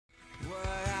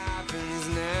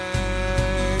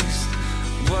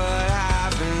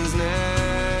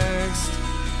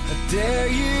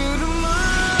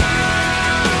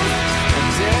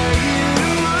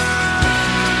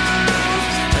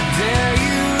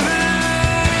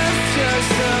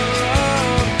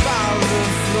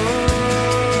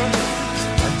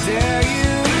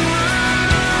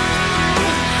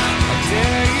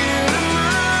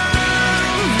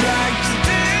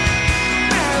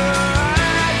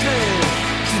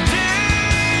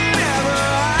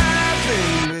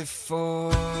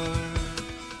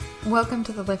Welcome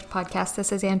to the Lift Podcast.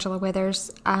 This is Angela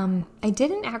Withers. I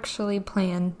didn't actually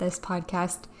plan this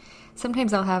podcast.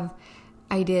 Sometimes I'll have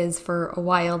ideas for a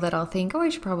while that I'll think, I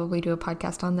should probably do a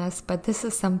podcast on this. But this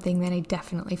is something that I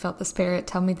definitely felt the Spirit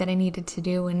tell me that I needed to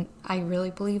do. And I really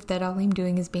believe that all I'm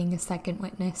doing is being a second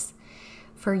witness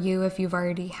for you. If you've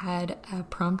already had a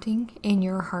prompting in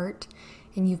your heart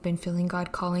and you've been feeling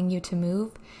God calling you to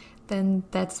move, then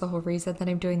that's the whole reason that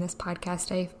I'm doing this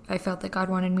podcast. I felt that God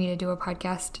wanted me to do a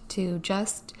podcast to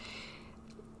just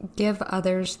give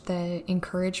others the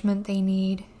encouragement they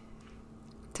need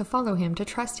to follow Him, to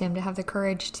trust Him, to have the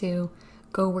courage to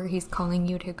go where He's calling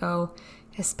you to go,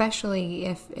 especially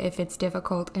if it's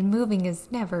difficult, and moving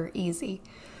is never easy.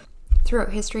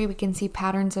 Throughout history, we can see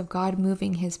patterns of God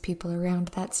moving His people around.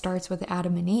 That starts with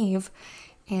Adam and Eve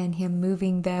and Him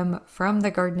moving them from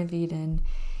the Garden of Eden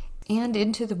and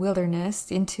into the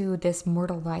wilderness, into this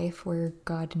mortal life where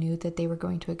God knew that they were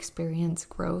going to experience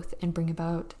growth and bring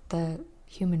about the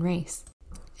human race.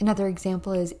 Another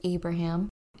example is Abraham,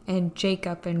 and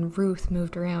Jacob and Ruth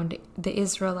moved around. The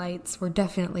Israelites were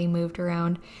definitely moved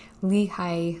around.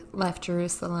 Lehi left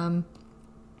Jerusalem,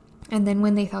 and then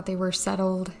when they thought they were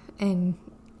settled and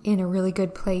in a really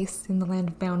good place in the land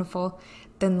of Bountiful,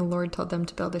 then the Lord told them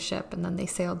to build a ship, and then they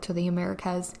sailed to the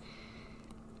Americas.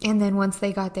 And then once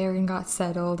they got there and got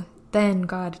settled, then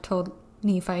God told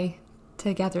Nephi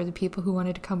to gather the people who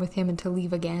wanted to come with him and to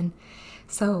leave again.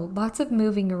 So lots of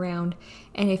moving around.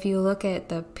 And if you look at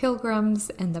the pilgrims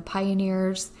and the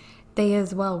pioneers, they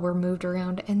as well were moved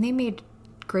around, and they made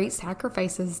great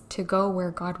sacrifices to go where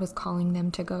God was calling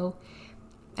them to go.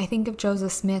 I think of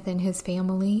Joseph Smith and his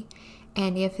family,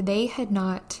 and if they had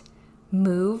not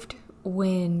moved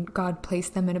when God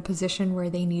placed them in a position where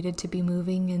they needed to be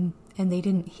moving, and they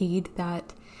didn't heed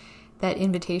that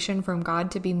invitation from God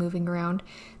to be moving around,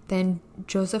 then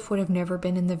Joseph would have never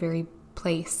been in the very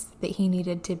place that he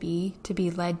needed to be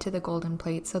led to the golden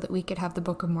plate, so that we could have the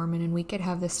Book of Mormon, and we could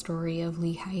have the story of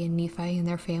Lehi and Nephi and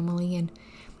their family, and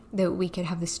that we could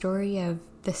have the story of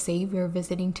the Savior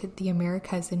visiting to the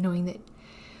Americas, and knowing that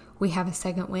we have a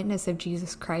second witness of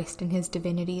Jesus Christ and His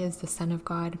divinity as the Son of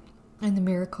God, and the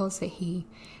miracles that He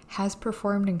has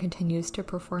performed and continues to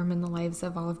perform in the lives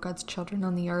of all of God's children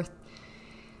on the earth.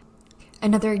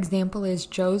 Another example is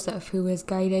Joseph, who was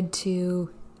guided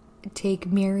to take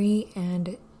Mary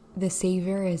and the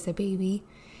Savior as a baby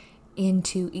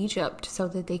into Egypt so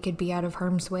that they could be out of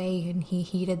harm's way, and he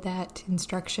heeded that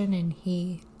instruction and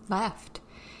he left,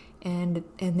 and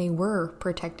they were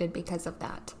protected because of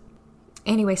that.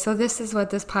 Anyway, so this is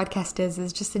what this podcast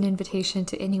is just an invitation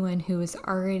to anyone who has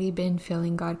already been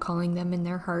feeling God calling them in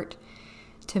their heart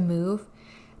to move,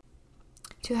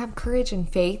 to have courage and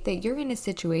faith that you're in a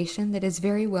situation that is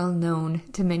very well known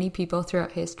to many people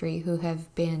throughout history who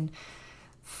have been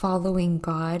following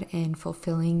God and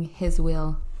fulfilling His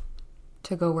will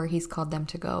to go where He's called them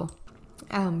to go.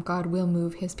 God will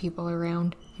move His people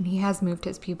around, and He has moved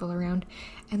His people around.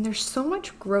 And there's so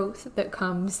much growth that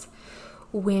comes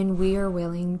when we are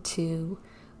willing to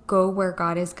go where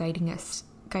God is guiding us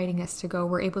to go.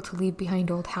 We're able to leave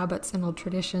behind old habits and old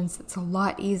traditions. It's a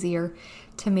lot easier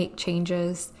to make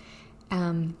changes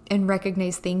and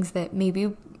recognize things that maybe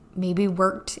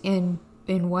worked in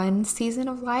one season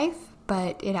of life,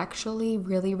 but it actually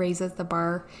really raises the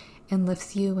bar and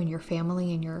lifts you and your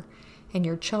family and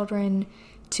your children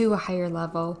to a higher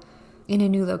level in a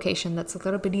new location. That's a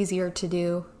little bit easier to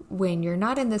do when you're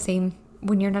not in the same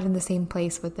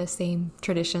place with the same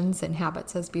traditions and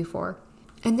habits as before.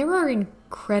 And there are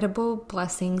incredible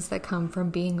blessings that come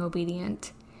from being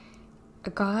obedient.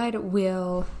 God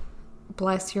will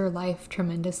bless your life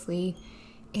tremendously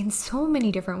in so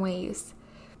many different ways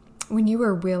when you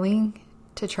are willing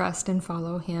to trust and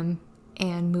follow Him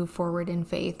and move forward in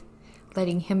faith,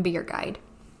 letting Him be your guide.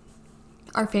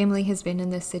 Our family has been in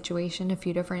this situation a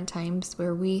few different times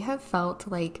where we have felt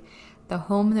like the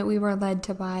home that we were led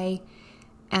to buy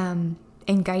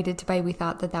and guided to buy, we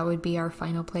thought that would be our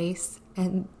final place,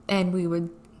 and we would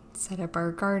set up our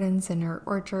gardens and our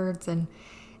orchards and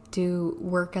do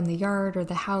work in the yard or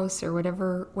the house or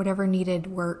whatever needed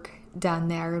work done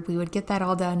there. We would get that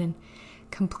all done and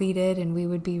completed, and we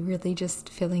would be really just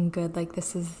feeling good, like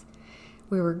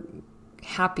we were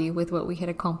happy with what we had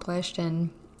accomplished, and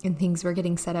things were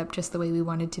getting set up just the way we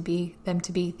wanted them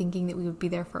to be, thinking that we would be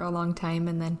there for a long time.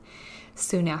 And then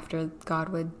soon after, God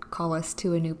would call us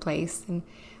to a new place. And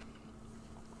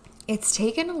it's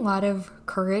taken a lot of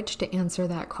courage to answer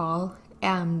that call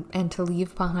and to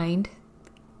leave behind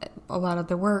a lot of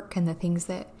the work and the things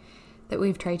that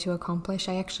we've tried to accomplish.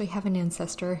 I actually have an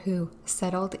ancestor who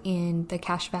settled in the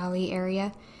Cache Valley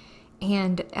area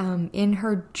And in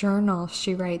her journal,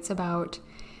 she writes about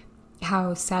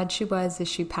how sad she was as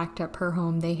she packed up her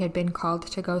home. They had been called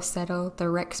to go settle the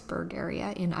Rexburg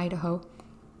area in Idaho.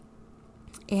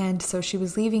 And so she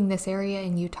was leaving this area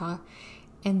in Utah,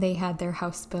 and they had their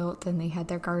house built, and they had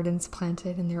their gardens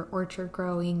planted, and their orchard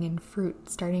growing, and fruit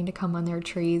starting to come on their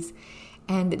trees.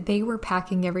 And they were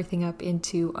packing everything up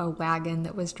into a wagon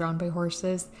that was drawn by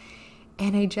horses.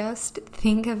 And I just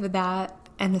think of that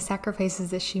and the sacrifices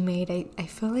that she made. I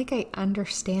feel like I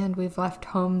understand. We've left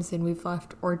homes, and we've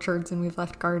left orchards, and we've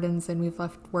left gardens, and we've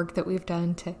left work that we've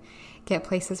done to get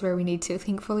places where we need to.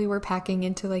 Thankfully, we're packing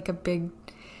into like a big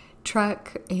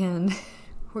truck, and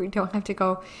we don't have to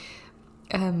go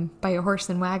by a horse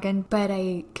and wagon. But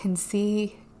I can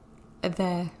see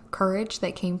the courage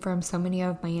that came from so many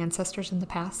of my ancestors in the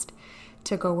past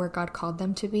to go where God called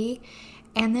them to be.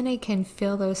 And then I can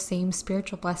feel those same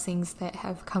spiritual blessings that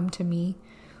have come to me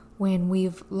when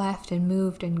we've left and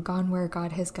moved and gone where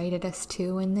God has guided us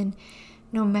to. And then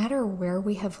no matter where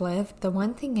we have lived, the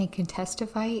one thing I can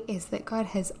testify is that God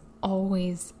has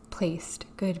always placed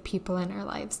good people in our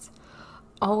lives,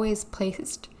 always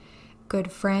placed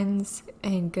good friends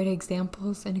and good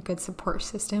examples and a good support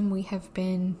system. We have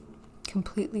been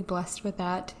completely blessed with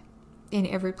that in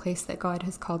every place that God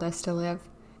has called us to live.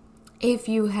 If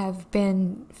you have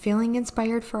been feeling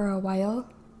inspired for a while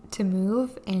to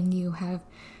move and you have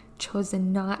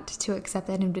chosen not to accept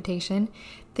that invitation,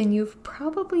 then you've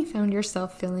probably found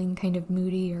yourself feeling kind of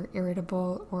moody or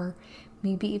irritable, or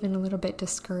maybe even a little bit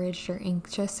discouraged or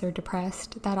anxious or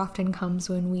depressed. That often comes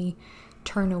when we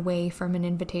turn away from an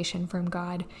invitation from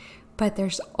God. But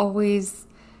there's always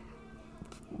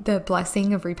the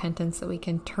blessing of repentance, that we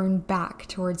can turn back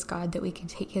towards God, that we can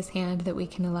take his hand, that we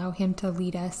can allow him to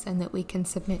lead us, and that we can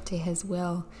submit to his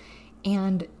will.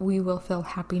 And we will feel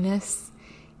happiness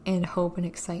and hope and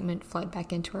excitement flood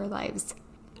back into our lives.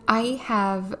 I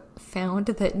have found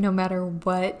that no matter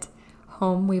what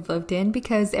home we've lived in,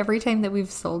 because every time that we've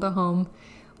sold a home,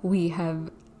 we have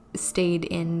stayed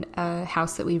in a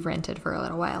house that we've rented for a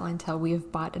little while until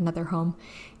we've bought another home,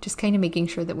 just kind of making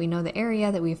sure that we know the area,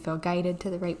 that we feel guided to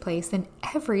the right place. And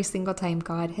every single time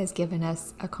God has given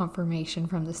us a confirmation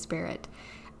from the Spirit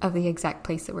of the exact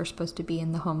place that we're supposed to be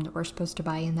in, the home that we're supposed to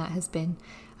buy, and that has been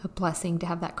a blessing to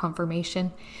have that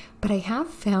confirmation. But I have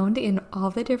found in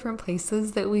all the different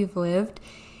places that we've lived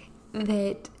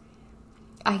that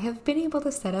I have been able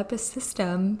to set up a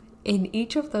system in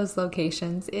each of those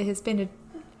locations. It has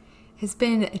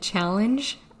been a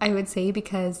challenge, I would say,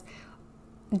 because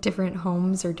different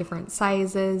homes are different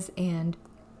sizes and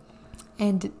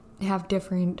have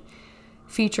different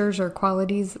features or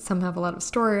qualities. Some have a lot of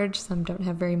storage, some don't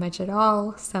have very much at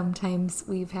all. Sometimes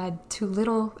we've had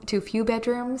too few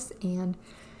bedrooms, and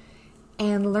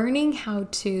learning how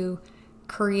to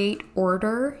create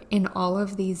order in all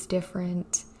of these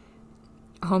different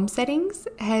home settings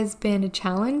has been a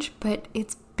challenge, but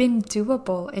it's been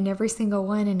doable in every single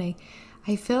one. And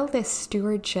I feel this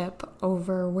stewardship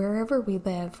over wherever we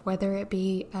live, whether it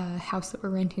be a house that we're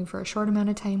renting for a short amount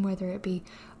of time, whether it be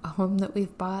a home that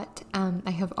we've bought. I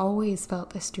have always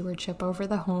felt the stewardship over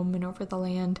the home and over the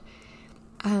land,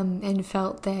 and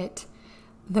felt that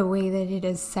the way that it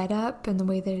is set up and the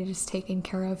way that it is taken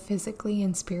care of physically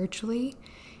and spiritually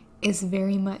is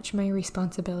very much my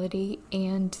responsibility,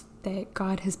 and that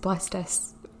God has blessed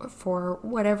us for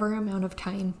whatever amount of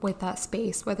time with that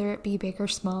space, whether it be big or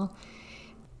small.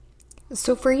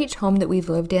 So for each home that we've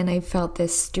lived in, I've felt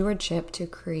this stewardship to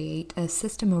create a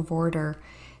system of order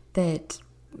that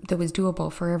was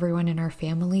doable for everyone in our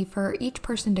family, for each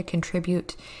person to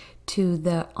contribute to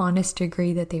the honest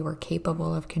degree that they were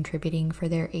capable of contributing for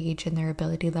their age and their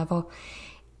ability level,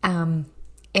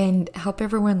 and help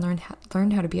everyone learn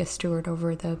how to be a steward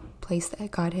over the place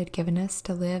that God had given us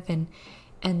to live in,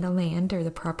 and the land or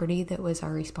the property that was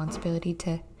our responsibility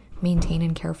to maintain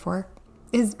and care for.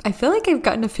 I feel like I've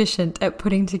gotten efficient at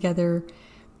putting together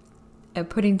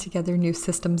new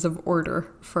systems of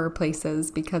order for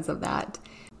places because of that.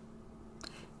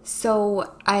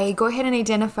 So I go ahead and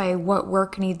identify what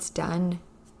work needs done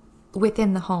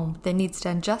within the home, that needs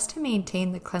done just to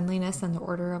maintain the cleanliness and the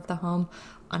order of the home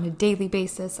on a daily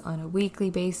basis, on a weekly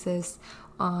basis,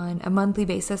 on a monthly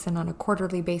basis, and on a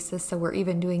quarterly basis. So we're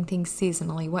even doing things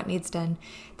seasonally. What needs done?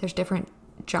 There's different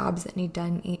jobs that need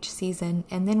done each season.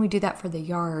 And then we do that for the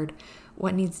yard.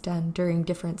 What needs done during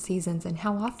different seasons, and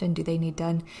how often do they need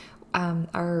done?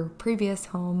 Our previous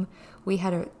home, we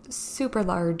had a super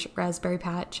large raspberry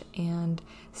patch and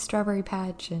strawberry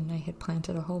patch, and I had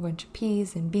planted a whole bunch of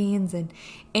peas and beans. And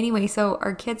anyway, so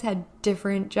our kids had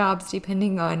different jobs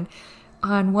depending on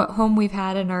what home we've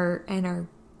had in our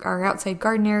our outside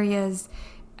garden areas,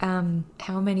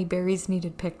 how many berries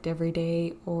needed picked every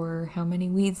day, or how many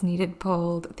weeds needed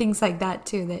pulled, things like that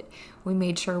too, that we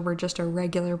made sure were just a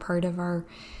regular part of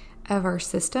our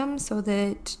system, so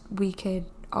that we could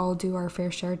all do our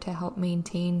fair share to help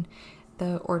maintain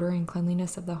the order and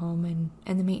cleanliness of the home,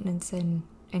 and the maintenance and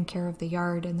care of the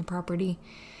yard and the property,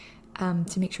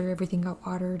 to make sure everything got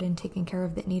watered and taken care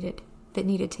of that needed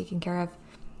taken care of.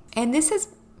 And this has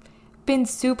been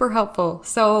super helpful.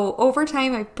 So over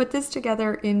time, I put this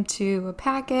together into a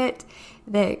packet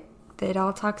that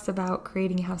all talks about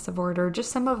creating a house of order,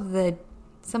 just some of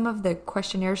the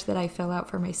questionnaires that I fill out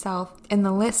for myself, and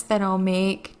the list that I'll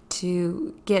make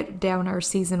to get down our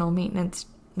seasonal maintenance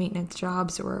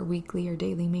jobs, or our weekly or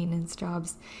daily maintenance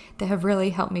jobs, that have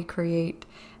really helped me create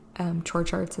chore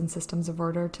charts and systems of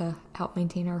order to help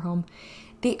maintain our home.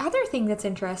 The other thing that's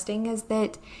interesting is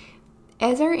that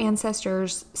as our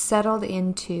ancestors settled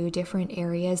into different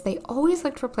areas, they always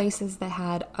looked for places that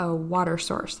had a water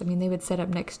source. I mean, they would set up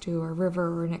next to a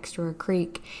river or next to a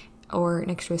creek or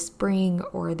next to a spring,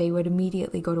 or they would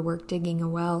immediately go to work digging a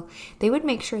well. They would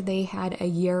make sure they had a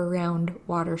year-round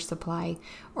water supply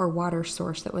or water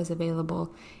source that was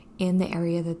available in the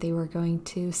area that they were going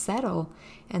to settle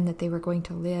and that they were going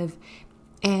to live.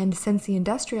 And since the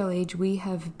industrial age, we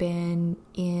have been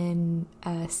in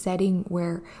a setting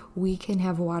where we can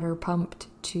have water pumped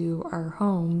to our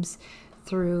homes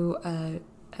through a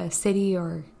city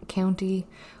or county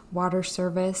water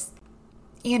service.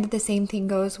 And the same thing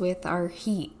goes with our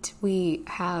heat. We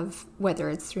have, whether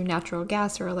it's through natural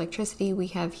gas or electricity, we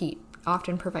have heat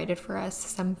often provided for us.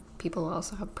 Some people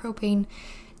also have propane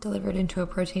delivered into a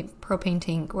propane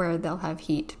tank where they'll have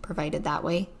heat provided that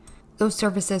way. Those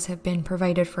services have been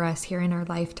provided for us here in our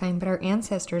lifetime, but our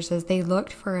ancestors, as they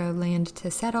looked for a land to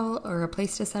settle or a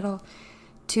place to settle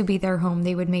to be their home,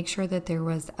 they would make sure that there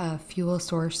was a fuel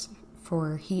source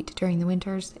for heat during the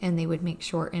winters, and they would make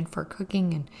sure, and for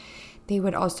cooking, and they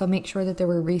would also make sure that there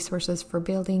were resources for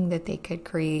building, that they could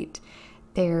create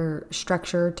their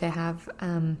structure to have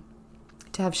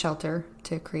shelter,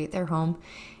 to create their home.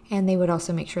 And they would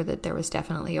also make sure that there was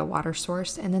definitely a water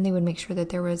source. And then they would make sure that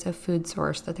there was a food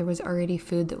source, that there was already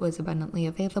food that was abundantly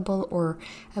available, or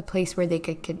a place where they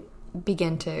could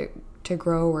begin to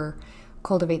grow or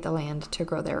cultivate the land to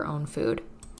grow their own food.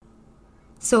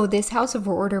 So this House of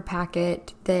Order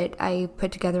packet that I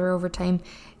put together over time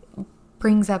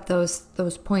brings up those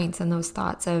points and those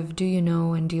thoughts of, do you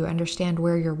know and do you understand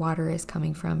where your water is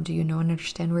coming from? Do you know and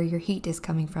understand where your heat is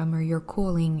coming from, or your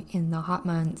cooling in the hot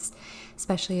months,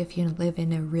 especially if you live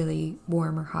in a really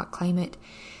warm or hot climate?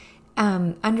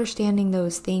 Understanding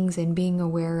those things and being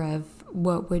aware of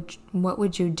what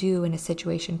would you do in a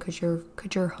situation? Could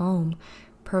your home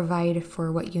provide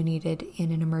for what you needed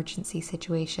in an emergency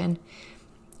situation?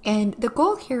 And the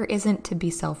goal here isn't to be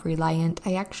self-reliant.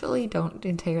 I actually don't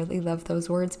entirely love those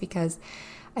words, because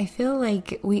I feel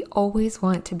like we always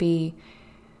want to be,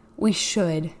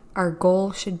 our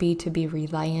goal should be to be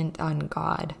reliant on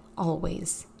God,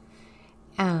 always.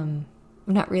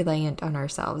 Not reliant on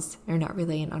ourselves, or not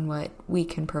reliant on what we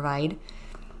can provide.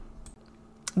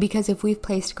 Because if we've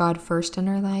placed God first in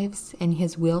our lives and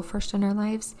His will first in our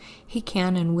lives, He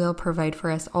can and will provide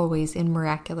for us always in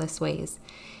miraculous ways,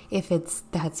 if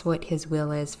that's what His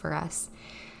will is for us.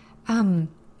 I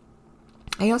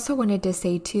also wanted to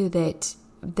say too that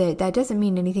doesn't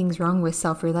mean anything's wrong with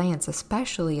self-reliance,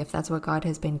 especially if that's what God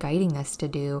has been guiding us to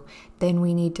do. Then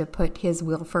we need to put His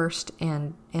will first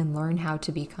and learn how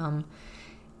to become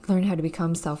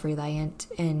self-reliant,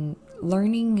 and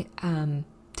learning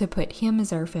to put Him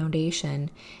as our foundation,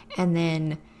 and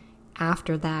then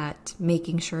after that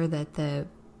making sure that the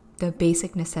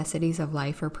basic necessities of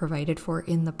life are provided for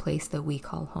in the place that we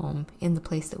call home, in the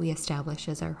place that we establish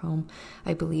as our home,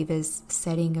 I believe is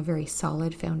setting a very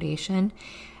solid foundation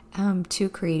to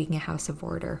creating a house of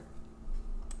order.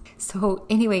 So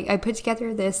anyway, I put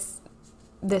together this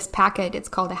packet. It's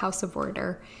called A House of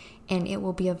Order, and it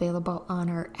will be available on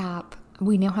our app.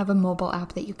 We now have a mobile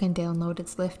app that you can download.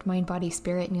 It's Lift Mind Body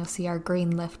Spirit, and you'll see our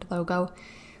green Lift logo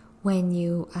when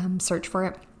you search for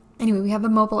it. Anyway, we have a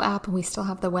mobile app, and we still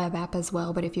have the web app as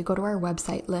well. But if you go to our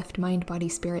website,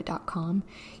 liftmindbodyspirit.com,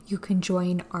 you can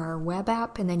join our web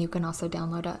app, and then you can also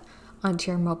download it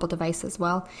onto your mobile device as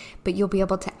well. But you'll be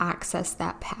able to access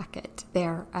that packet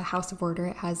there, A House of Order.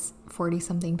 It has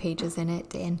 40-something pages in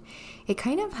it, and it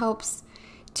kind of helps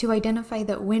to identify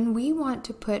that when we want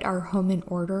to put our home in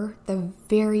order, the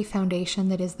very foundation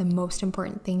that is the most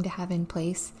important thing to have in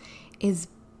place is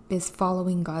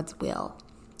following God's will.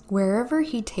 Wherever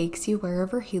He takes you,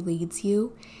 wherever He leads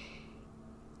you,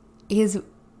 is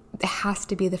has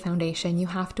to be the foundation. You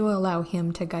have to allow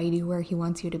him to guide you where he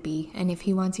wants you to be. And if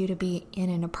he wants you to be in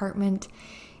an apartment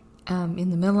in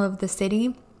the middle of the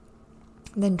city,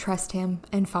 then trust him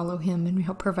and follow him, and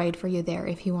he'll provide for you there.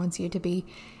 If he wants you to be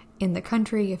in the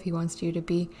country, if he wants you to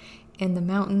be in the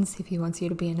mountains, if he wants you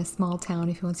to be in a small town,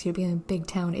 if he wants you to be in a big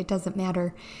town, it doesn't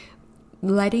matter.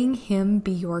 Letting him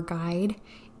be your guide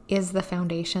is the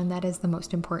foundation. That is the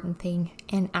most important thing.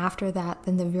 And after that,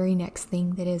 then the very next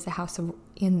thing that is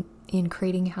in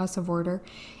creating a house of order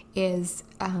is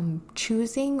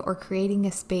choosing or creating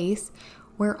a space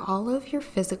where all of your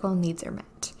physical needs are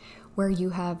met, where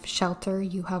you have shelter,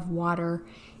 you have water,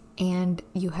 and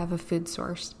you have a food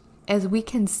source. As we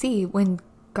can see, when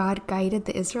God guided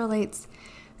the Israelites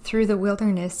through the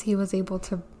wilderness, he was able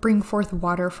to bring forth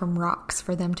water from rocks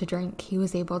for them to drink. He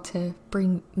was able to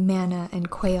bring manna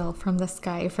and quail from the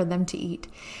sky for them to eat.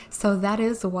 So that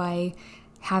is why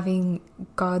having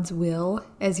God's will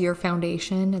as your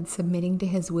foundation and submitting to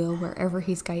his will wherever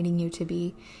he's guiding you to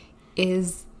be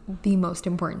is the most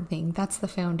important thing. That's the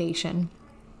foundation.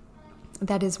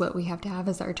 That is what we have to have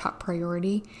as our top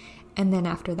priority. And then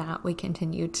after that, we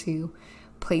continue to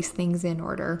place things in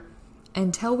order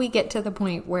until we get to the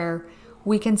point where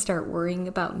we can start worrying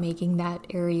about making that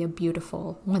area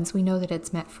beautiful. Once we know that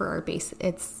it's met for our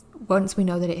once we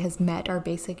know that it has met our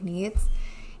basic needs,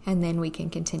 and then we can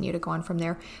continue to go on from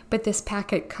there. But this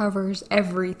packet covers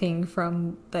everything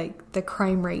from like the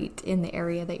crime rate in the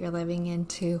area that you're living in,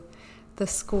 to the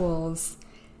schools,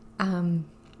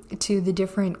 to the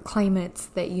different climates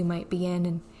that you might be in.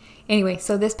 And anyway,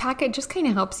 so this packet just kind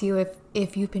of helps you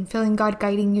if you've been feeling God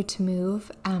guiding you to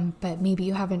move, but maybe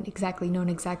you haven't exactly known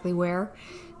exactly where.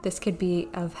 This could be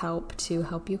of help to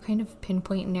help you kind of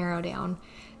pinpoint and narrow down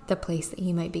the place that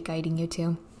he might be guiding you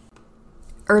to.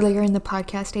 Earlier in the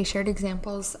podcast, I shared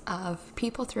examples of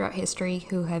people throughout history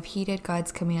who have heeded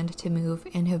God's command to move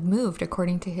and have moved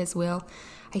according to his will.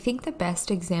 I think the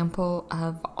best example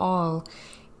of all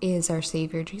is our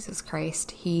Savior, Jesus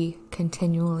Christ. He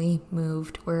continually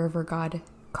moved wherever God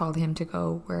called him to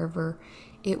go, wherever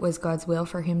it was God's will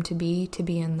for him to be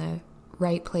in the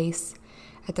right place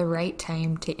at the right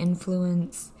time to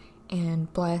influence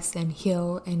and bless and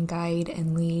heal and guide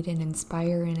and lead and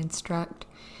inspire and instruct,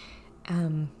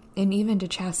 and even to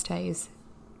chastise.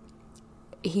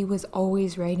 He was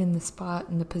always right in the spot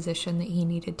and the position that he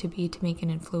needed to be to make an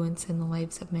influence in the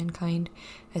lives of mankind,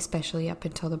 especially up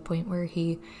until the point where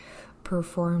he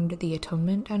performed the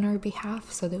atonement on our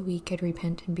behalf so that we could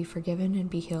repent and be forgiven and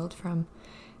be healed from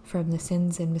the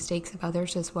sins and mistakes of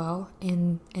others as well,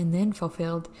 and then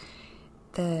fulfilled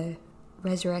the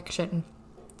resurrection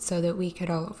so that we could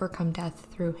all overcome death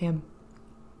through him.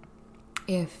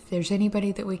 If there's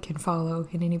anybody that we can follow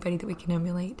and anybody that we can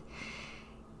emulate,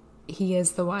 he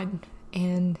is the one,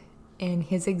 and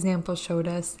his example showed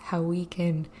us how we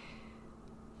can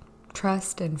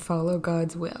trust and follow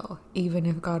God's will, even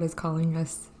if God is calling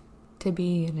us to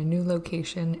be in a new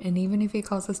location, and even if he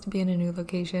calls us to be in a new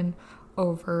location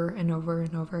over and over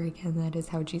and over again. That is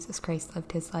how Jesus Christ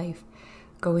lived his life,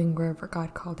 going wherever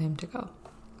God called him to go.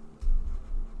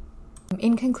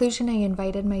 In conclusion, I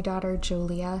invited my daughter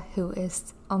Julia, who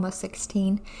is almost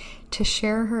 16, to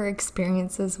share her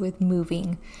experiences with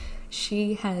moving.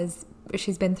 She's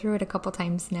been through it a couple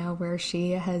times now, where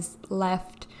she has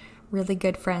left really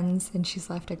good friends and she's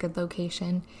left a good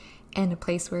location and a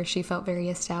place where she felt very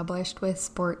established with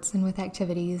sports and with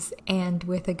activities and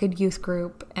with a good youth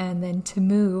group, and then to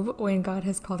move when God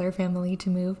has called our family to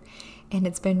move. And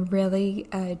it's been really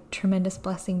a tremendous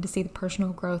blessing to see the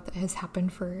personal growth that has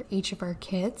happened for each of our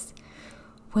kids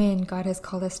when God has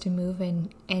called us to move,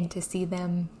 and to see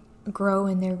them grow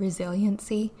in their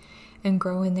resiliency and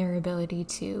grow in their ability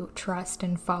to trust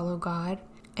and follow God.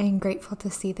 And grateful to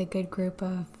see the good group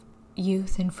of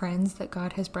youth and friends that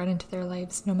God has brought into their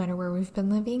lives no matter where we've been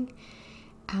living,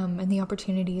 and the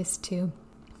opportunities to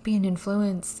be an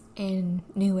influence in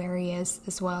new areas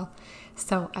as well.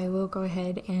 So I will go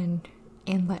ahead and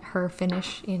let her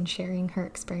finish in sharing her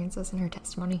experiences and her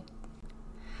testimony.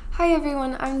 Hi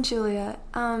everyone, I'm Julia.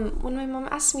 When my mom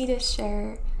asked me to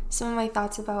share some of my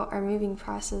thoughts about our moving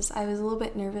process, I was a little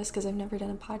bit nervous because I've never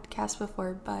done a podcast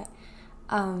before, but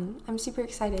I'm super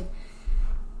excited.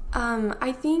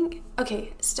 I think,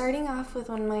 starting off with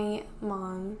when my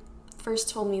mom first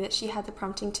told me that she had the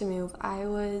prompting to move, I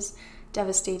was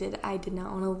devastated. I did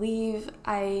not want to leave.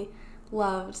 I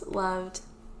loved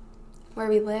where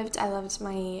we lived. I loved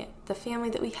the family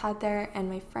that we had there, and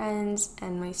my friends,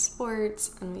 and my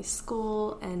sports, and my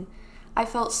school, and I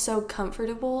felt so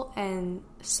comfortable and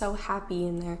so happy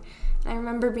in there. And I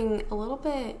remember being a little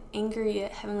bit angry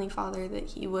at Heavenly Father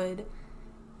that he would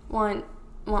want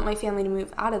want my family to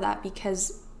move out of that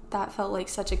because that felt like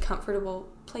such a comfortable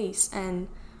place and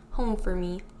home for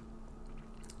me.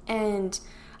 And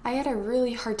I had a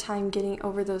really hard time getting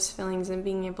over those feelings and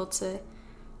being able to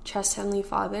trust Heavenly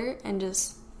Father and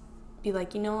just be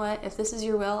like, you know what, if this is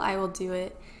your will, I will do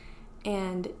it.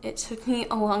 And it took me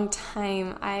a long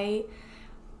time. I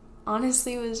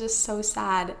honestly was just so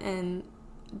sad and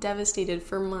devastated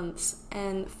for months.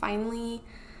 And finally,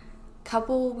 a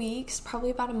couple weeks, probably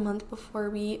about a month before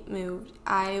we moved,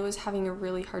 I was having a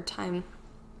really hard time.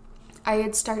 I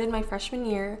had started my freshman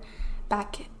year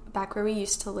back where we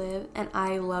used to live, and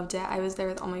I loved it. I was there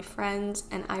with all my friends,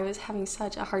 and I was having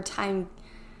such a hard time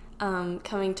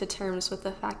coming to terms with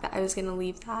the fact that I was going to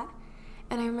leave that.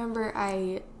 And I remember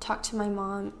I talked to my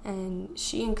mom, and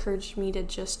she encouraged me to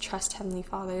just trust Heavenly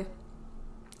Father.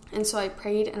 And so I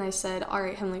prayed, and I said, all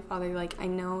right, Heavenly Father, like, I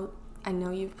know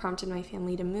you've prompted my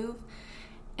family to move,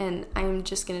 and I'm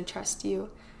just going to trust you.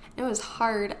 And it was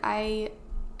hard. I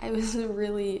was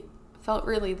felt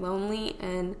really lonely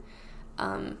and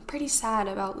pretty sad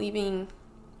about leaving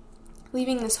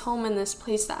this home and this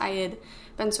place that I had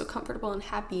been so comfortable and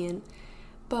happy in.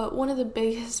 But one of the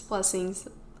biggest blessings,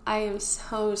 I am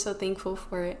so thankful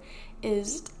for it,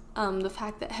 is the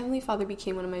fact that Heavenly Father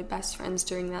became one of my best friends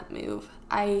during that move.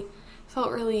 I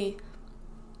felt really,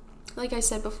 like I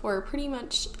said before, pretty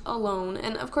much alone.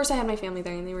 And of course I had my family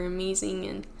there and they were amazing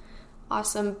and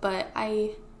awesome, but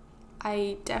I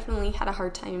definitely had a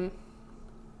hard time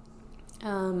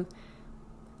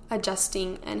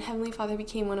adjusting, and Heavenly Father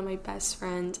became one of my best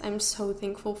friends. I'm so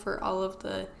thankful for all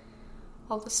the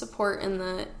support and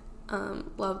the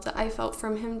love that I felt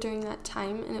from him during that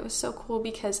time. And it was so cool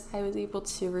because I was able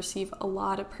to receive a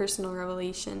lot of personal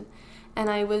revelation, and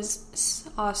I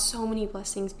saw so many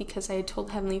blessings because I had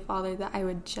told Heavenly Father that I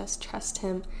would just trust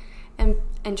him,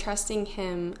 and trusting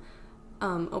him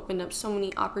opened up so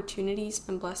many opportunities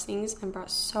and blessings and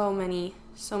brought so many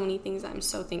things that I'm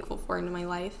so thankful for into my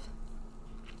life.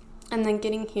 And then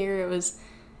getting here, it was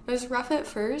rough at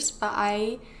first, but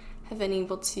I have been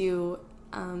able to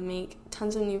make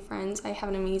tons of new friends. I have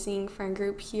an amazing friend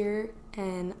group here,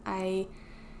 and I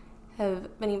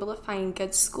have been able to find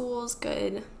good schools,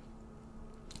 good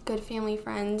family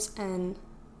friends, and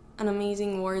an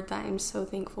amazing ward that I'm so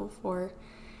thankful for.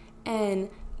 And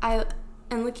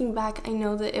looking back, I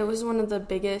know that it was one of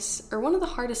the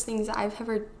hardest things that I've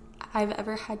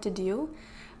ever had to do,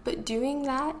 but doing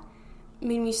that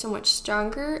made me so much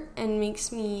stronger and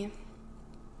makes me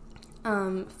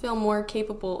feel more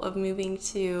capable of moving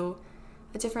to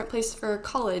a different place for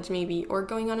college maybe, or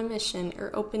going on a mission, or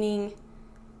opening,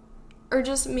 or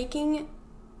just making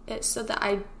it so that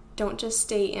I don't just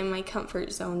stay in my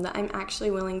comfort zone, that I'm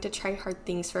actually willing to try hard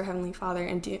things for Heavenly Father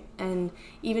and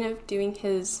even if doing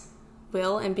his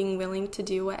will and being willing to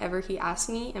do whatever he asks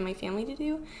me and my family to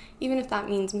do, even if that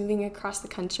means moving across the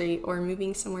country or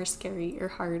moving somewhere scary or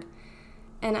hard.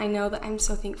 And I know that I'm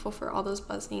so thankful for all those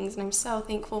blessings, and I'm so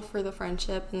thankful for the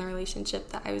friendship and the relationship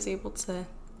that I was able to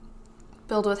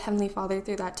build with Heavenly Father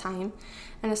through that time,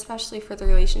 and especially for the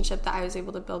relationship that I was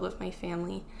able to build with my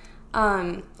family.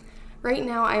 Right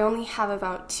now, I only have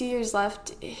about 2 years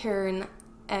left here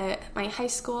at my high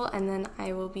school, and then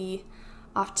I will be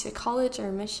off to college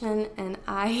or mission, and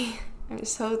I am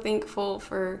so thankful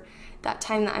for that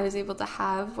time that I was able to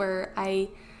have where I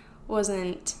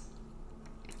wasn't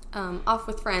off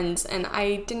with friends, and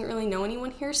I didn't really know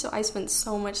anyone here, so I spent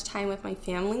so much time with my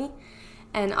family.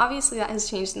 And obviously that has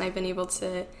changed, and I've been able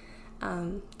to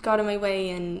go out of my way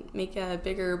and make a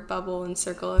bigger bubble and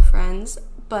circle of friends.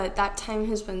 But that time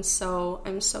has been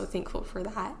I'm so thankful for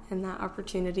that and that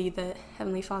opportunity that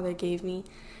Heavenly Father gave me.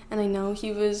 And I know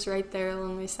he was right there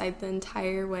along my side the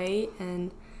entire way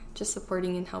and just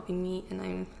supporting and helping me, and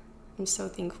I'm so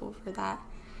thankful for that.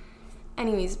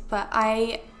 Anyways, but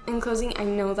in closing, I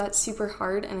know that's super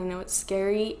hard, and I know it's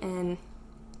scary, and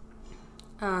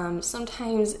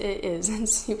sometimes it is.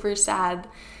 It's super sad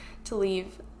to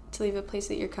leave a place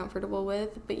that you're comfortable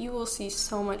with, but you will see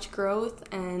so much growth,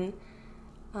 and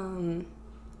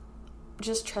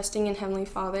just trusting in Heavenly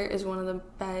Father is one of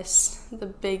the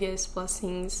biggest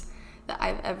blessings that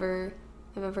I've ever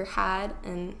had,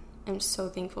 and I'm so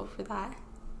thankful for that.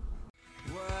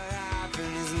 What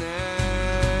happens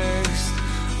next?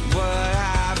 What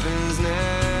happens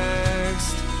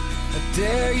next? I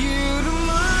dare you